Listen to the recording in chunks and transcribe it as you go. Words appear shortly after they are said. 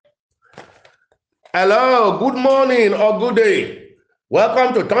Hello, good morning or good day.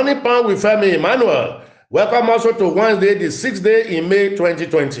 Welcome to Turning Point with Femi Emmanuel. Welcome also to Wednesday, the 6th day in May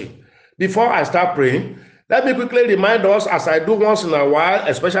 2020. Before I start praying, let me quickly remind us, as I do once in a while,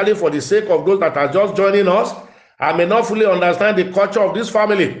 especially for the sake of those that are just joining us, I may not fully understand the culture of this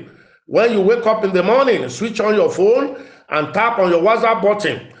family. When you wake up in the morning, switch on your phone and tap on your WhatsApp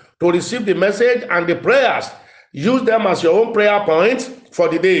button to receive the message and the prayers. Use them as your own prayer points for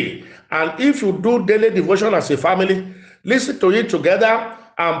the day. And if you do daily devotion as a family, listen to it together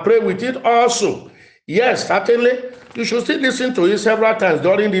and pray with it also. Yes, certainly, you should still listen to it several times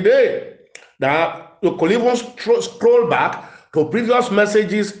during the day. Now, you could even scroll back to previous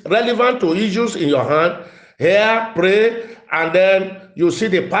messages relevant to issues in your hand, hear, pray, and then you see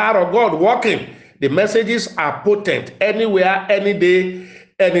the power of God working. The messages are potent anywhere, any day,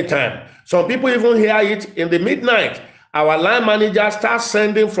 anytime. Some people even hear it in the midnight. Our line manager starts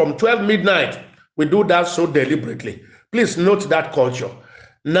sending from 12 midnight. We do that so deliberately. Please note that culture.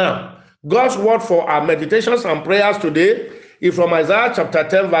 Now, God's word for our meditations and prayers today is from Isaiah chapter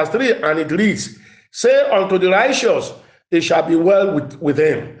 10, verse 3, and it reads, Say unto the righteous, it shall be well with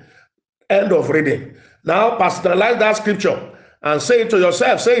him. End of reading. Now, personalize that scripture and say it to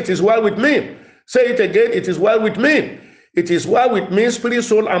yourself. Say, it is well with me. Say it again, it is well with me. It is well with me, spirit,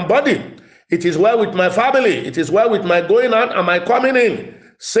 soul, and body. It is well with my family. It is well with my going out and my coming in.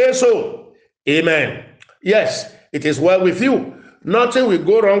 Say so. Amen. Yes, it is well with you. Nothing will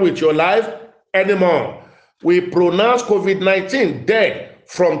go wrong with your life anymore. We pronounce COVID-19 dead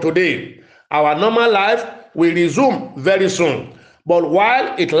from today. Our normal life will resume very soon. But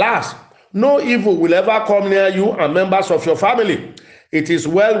while it lasts, no evil will ever come near you and members of your family. It is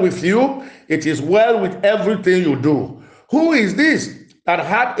well with you. It is well with everything you do. Who is this that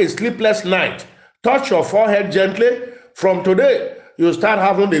had a sleepless night? Touch your forehead gently. From today, you start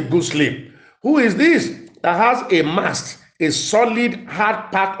having a good sleep. Who is this that has a mast, a solid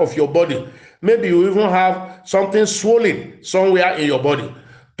hard part of your body? Maybe you even have something swollen somewhere in your body.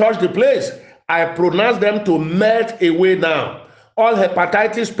 Touch the place. I pronounce them to melt away now. All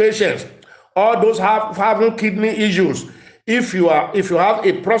hepatitis patients, all those having kidney issues, if you have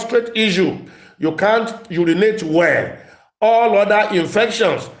a prostate issue, you can't urinate well, all other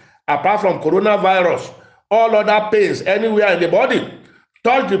infections apart from coronavirus, all other pains anywhere in the body,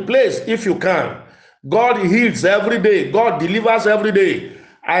 touch the place if you can. God heals every day. God delivers every day.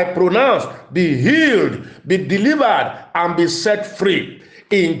 I pronounce, be healed, be delivered, and be set free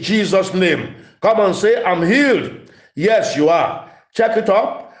in Jesus' name. Come on, say, I'm healed. Yes, you are. Check it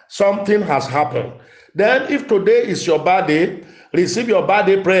up. Something has happened. Then, if today is your birthday, receive your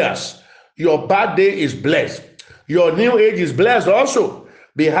birthday prayers. Your birthday is blessed. Your new age is blessed also.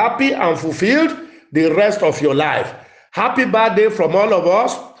 Be happy and fulfilled the rest of your life. Happy birthday from all of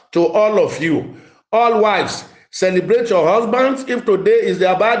us to all of you. All wives, celebrate your husbands if today is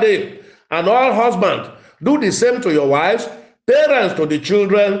their birthday. And all husbands, do the same to your wives, parents to the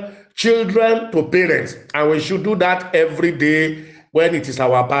children, children to parents. And we should do that every day when it is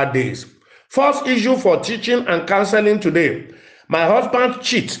our birthdays. First issue for teaching and counseling today. My husband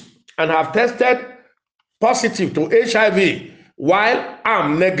cheats and have tested positive to HIV while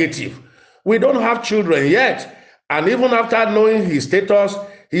I'm negative. We don't have children yet. And even after knowing his status,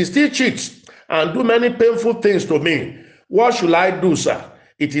 he still cheats and do many painful things to me. What should I do, sir?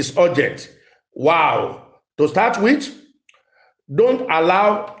 It is urgent. Wow. To start with, don't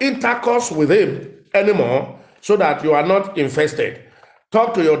allow intercourse with him anymore so that you are not infested.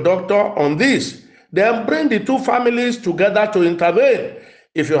 Talk to your doctor on this. Then bring the two families together to intervene.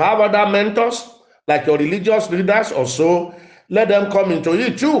 If you have other mentors, like your religious leaders or so, let them come into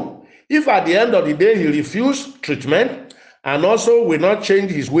it too. If at the end of the day he refuses treatment and also will not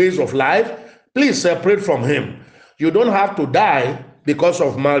change his ways of life, please separate from him. You don't have to die because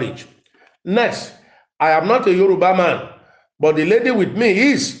of marriage. Next, I am not a Yoruba man, but the lady with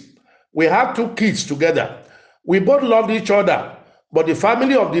me is. We have two kids together. We both love each other, but the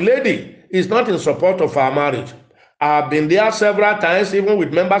family of the lady is not in support of our marriage. I have been there several times, even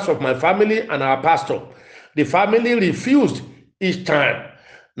with members of my family and our pastor. The family refused each time.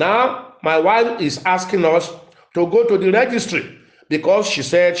 Now, my wife is asking us to go to the registry because she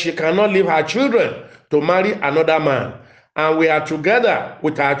said she cannot leave her children to marry another man. And we are together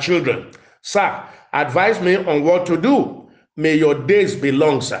with our children. Sir, advise me on what to do. May your days be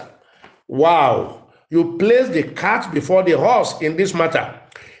long, sir. Wow. You place the cart before the horse in this matter.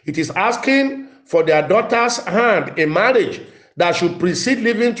 It is asking for their daughter's hand in marriage that should precede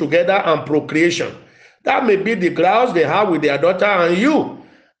living together and procreation. That may be the grounds they have with their daughter and you,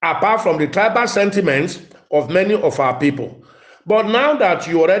 apart from the tribal sentiments of many of our people. But now that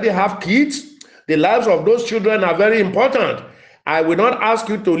you already have kids, The lives of those children are very important. I will not ask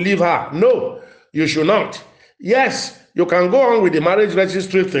you to leave her. No, you should not. Yes, you can go on with the marriage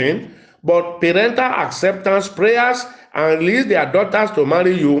registry thing, but parental acceptance prayers and release their daughters to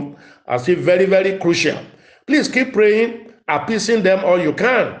marry you are still very, very crucial. Please keep praying, appeasing them all you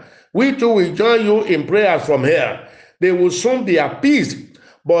can. We too will join you in prayers from here. They will soon be appeased,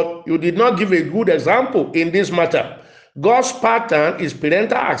 but you did not give a good example in this matter. God's pattern is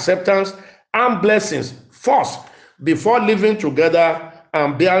parental acceptance and blessings first before living together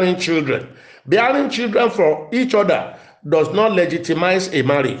and bearing children. Bearing children for each other does not legitimize a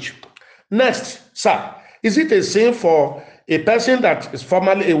marriage. Next, sir, is it a sin for a person that is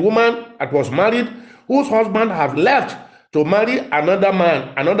formerly a woman that was married, whose husband have left to marry another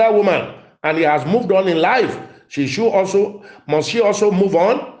man, another woman, and he has moved on in life? Must she also move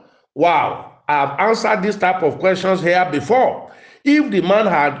on? Wow, I've answered this type of questions here before. If the man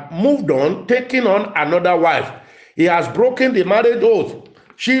had moved on, taking on another wife, he has broken the marriage oath.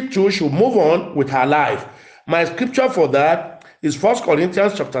 She too should move on with her life. My scripture for that is 1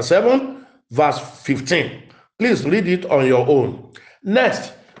 Corinthians chapter 7, verse 15. Please read it on your own.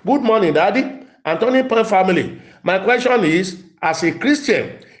 Next, good morning, Daddy and Turning Point family. My question is, as a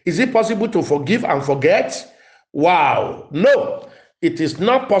Christian, is it possible to forgive and forget? Wow, no, it is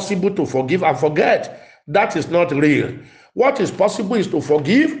not possible to forgive and forget. That is not real. What is possible is to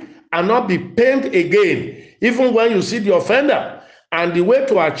forgive and not be pained again, even when you see the offender. And the way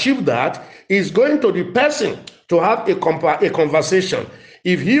to achieve that is going to the person to have a conversation.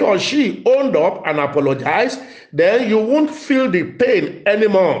 If he or she owned up and apologized, then you won't feel the pain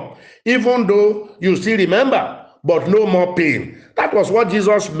anymore, even though you still remember, but no more pain. That was what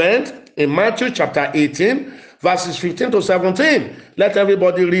Jesus meant in Matthew chapter 18, verses 15 to 17. Let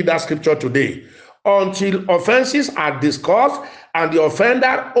everybody read that scripture today. Until offenses are discussed and the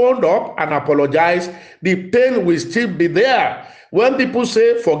offender owned up and apologized, the pain will still be there. When people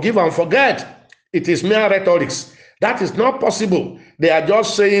say forgive and forget, it is mere rhetoric. That is not possible. They are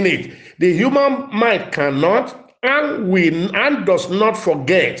just saying it. The human mind cannot and does not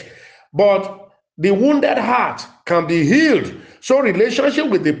forget, but the wounded heart can be healed, so relationship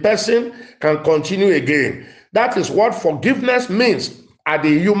with the person can continue again. That is what forgiveness means at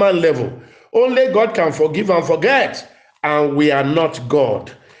the human level. Only God can forgive and forget, and we are not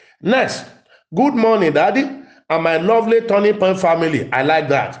God. Next, good morning, Daddy, and my lovely Turning Point family. I like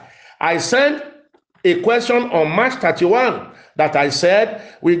that. I sent a question on March 31 that I said,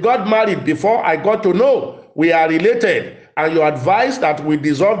 we got married before I got to know we are related, and you advised that we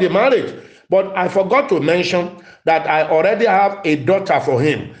dissolve the marriage. But I forgot to mention that I already have a daughter for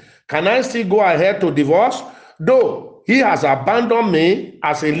him. Can I still go ahead to divorce? Though he has abandoned me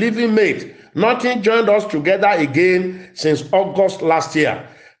as a living mate, nothing joined us together again since August last year.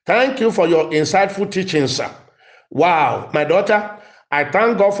 Thank you for your insightful teaching, sir. Wow, my daughter, I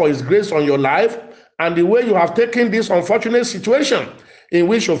thank God for his grace on your life and the way you have taken this unfortunate situation in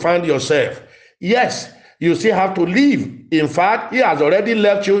which you find yourself. Yes, you still have to leave. In fact, he has already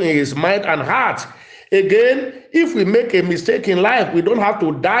left you in his mind and heart. Again, if we make a mistake in life, we don't have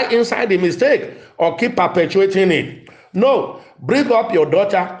to die inside the mistake or keep perpetuating it. No, bring up your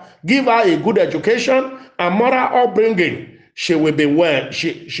daughter, give her a good education and moral upbringing. She will be well.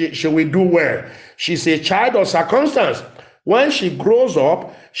 She will do well. She's a child of circumstance. When she grows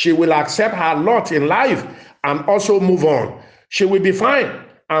up, she will accept her lot in life and also move on. She will be fine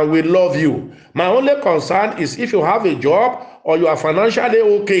and will love you. My only concern is if you have a job or you are financially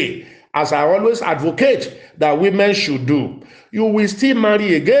okay, as I always advocate that women should do. You will still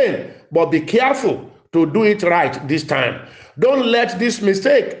marry again, but be careful to do it right this time. Don't let this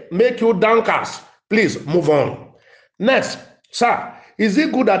mistake make you downcast. Please move on. Next, sir, is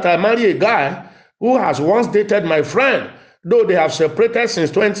it good that I marry a guy who has once dated my friend, though they have separated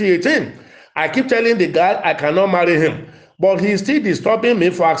since 2018? I keep telling the guy I cannot marry him, but he is still disturbing me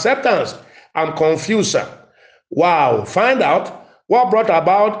for acceptance. I'm confused, sir. Wow, find out what brought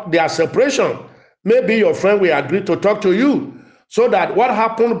about their separation. Maybe your friend will agree to talk to you so that what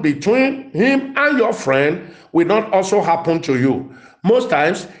happened between him and your friend will not also happen to you. Most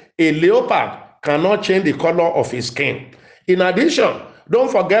times, a leopard cannot change the color of his skin. In addition,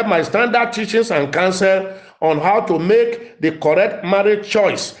 don't forget my standard teachings and counsel on how to make the correct marriage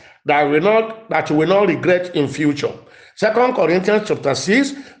choice that you will not regret in future. 2 Corinthians chapter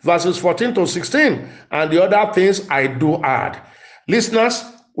 6, verses 14 to 16, and the other things I do add. Listeners,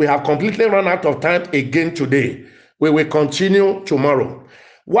 we have completely run out of time again today. We will continue tomorrow.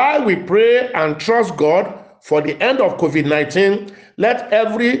 While we pray and trust God for the end of COVID-19, let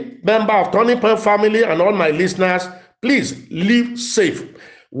every member of Turning Point family and all my listeners please live safe.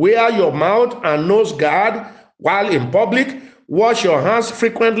 Wear your mouth and nose guard while in public. Wash your hands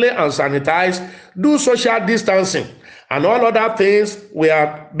frequently and sanitize. Do social distancing and all other things we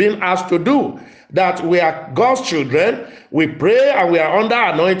are being asked to do. That we are God's children, we pray and we are under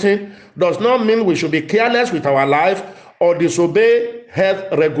anointing, does not mean we should be careless with our life or disobey health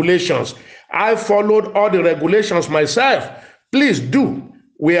regulations. I followed all the regulations myself. Please do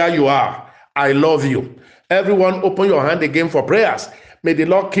where you are. I love you. Everyone, open your hand again for prayers. May the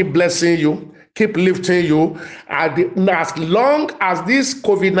Lord keep blessing you, keep lifting you. As long as this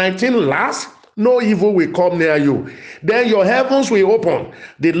COVID-19 lasts, no evil will come near you. Then your heavens will open.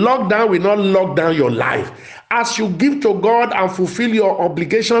 The lockdown will not lock down your life. As you give to God and fulfill your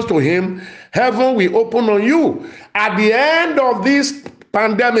obligations to Him, heaven will open on you. At the end of this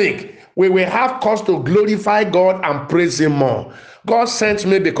pandemic, we will have cause to glorify God and praise Him more. God sent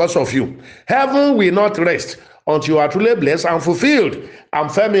me because of you. Heaven will not rest until you are truly blessed and fulfilled. I'm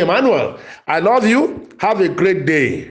Femi Emmanuel. I love you. Have a great day.